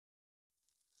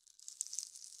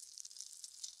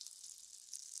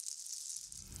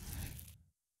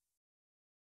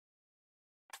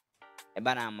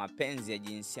Bana, mapenzi ya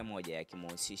jinsia moja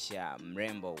yakimhusisha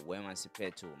mrembo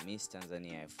Wemasepetu Miss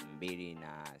Tanzania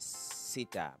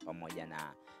 2006 pamoja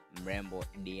na mrembo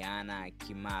Diana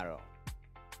Kimaro.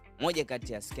 Moja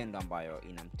kati ya skendo ambayo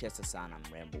inamtesa sana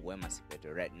mrembo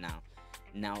Wemasepetu right now.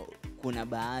 Na kuna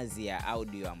baadhi ya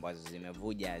audio ambazo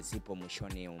zimevuja zipo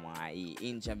mwishoni mwa hii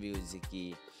interview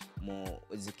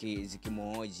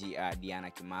zikimhoji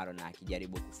Diana Kimaro na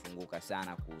akijaribu kufunguka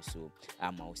sana kuhusu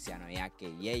mahusiano yake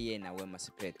yeye na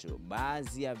Wemasepetu.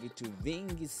 Baadhi ya vitu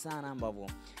vingi sana ambavyo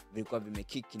vilikuwa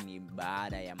vimekiki ni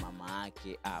baada ya mama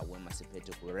yake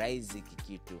Wemasepetu kuraise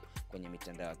kitu kwenye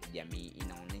mitandao ya kijamii.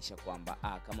 Inaonyesha kwamba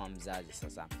kama mzazi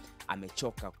sasa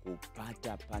amechoka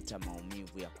kupata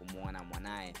maumivu ya kumuona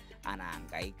mwanae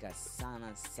anahangaika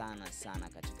sana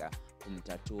katika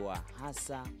kumtatua,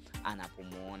 hasa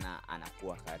anapomuona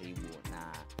anakuwa karibu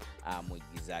na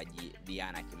mwigizaji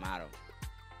Diana Kimaro.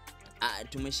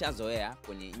 Tumeshazoea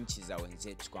kwenye nchi za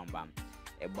wenzetu kwamba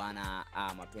bwana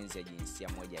mapenzi ya jinsia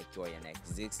moja yakiwa yana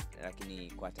exist,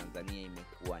 lakini kwa Tanzania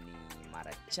imekuwa ni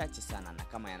mara chache sana, na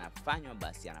kama yanafanywa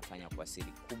basi yanafanywa kwa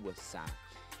siri kubwa sana.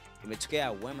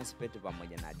 Imetokea Wemasepetu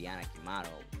pamoja na Diana Kimaro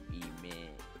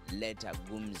imeleta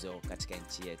gumzo katika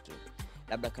nchi yetu.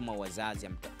 Labda kama wazazi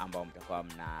ambao mtakuwa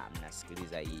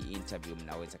mnasikiliza hii interview,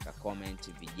 mnaweza ka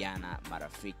comment, vijana,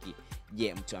 marafiki,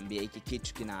 je, mtuambie hiki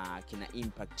kitu kina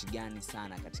impact gani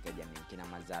sana katika jamii, kina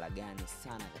madhara gani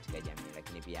sana katika jamii.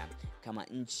 Lakini pia kama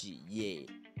nchi, je,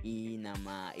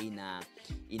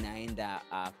 inaenda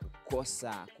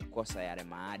kukosa yale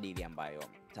maadili ambayo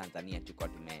Tanzania tulikuwa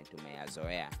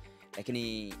tumeyazoea,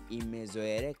 lakini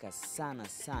imezoeleka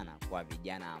sana kwa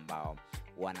vijana ambao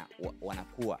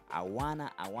wanakuwa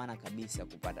hawana kabisa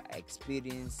kupata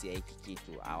experience ya hiki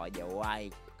kitu,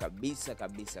 hawajawahi kabisa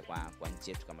kwa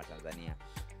nchi yetu kama Tanzania.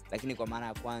 Lakini kwa mara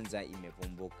ya kwanza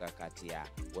imevumbuka kati ya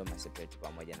Wemasepetu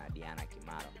pamoja na Diana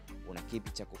Kimaro. Una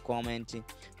kipi cha comment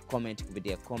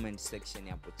kupitia comment section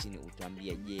hapo chini,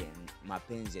 utuambie, je,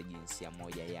 mapenzi ya jinsia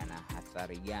moja yana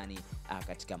athari gani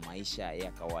katika maisha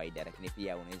ya kawaida. Lakini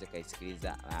pia unaweza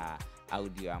kaisikiliza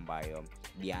audio ambayo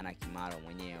Diana Kimaro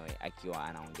mwenyewe akiwa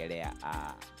anaongelea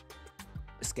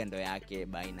skendo yake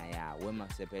baina ya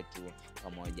Wemasepetu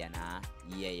pamoja na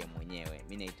yeye mwenyewe.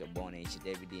 Mimi naitwa Bonech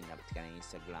David, napatikana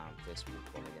Instagram,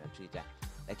 Facebook pamoja na Twitter.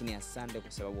 Lakini asante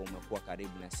kwa sababu umekuwa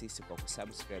karibu na sisi kwa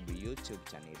kusubscribe YouTube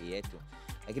channel yetu.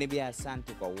 Lakini pia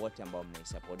asante kwa wote ambao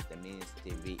mnaisupport The Menace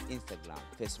TV Instagram,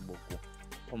 Facebook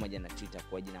pamoja na Twitter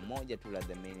kwa jina moja tu la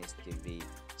The Menace TV.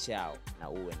 Ciao na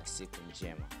uwe na siku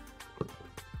njema.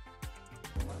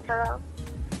 Hello.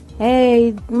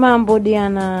 Hey, mambo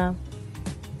Diana.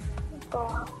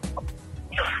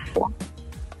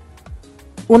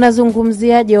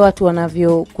 Unazungumziaje watu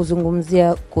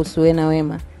wanavyokuzungumzia kuhusu wewe na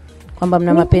Wema kwamba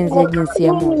mna mapenzi ya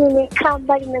jinsia moja? Mimi nimekaa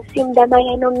mbali na simu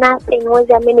dabaya, no nothing.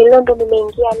 Ngoja mimi London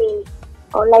nimeingia mimi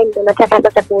online, ndo nataka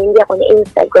sasa kuingia kwenye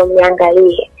Instagram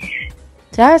niangalie.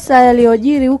 Sasa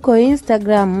yaliyojiri huko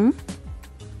Instagram,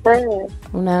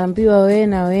 unaambiwa wewe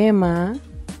na Wema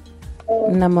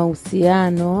na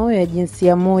mahusiano ya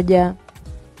jinsia moja,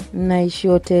 naishi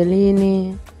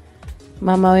hotelini,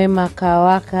 mama Wema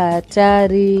kawaka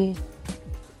hatari.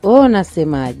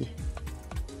 Unasemaje?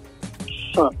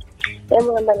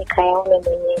 Hebu namba nikayaone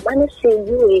mwenyewe, maana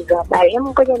sijui hizo habari. Hebu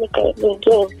ngoja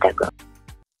nikaingie Instagram.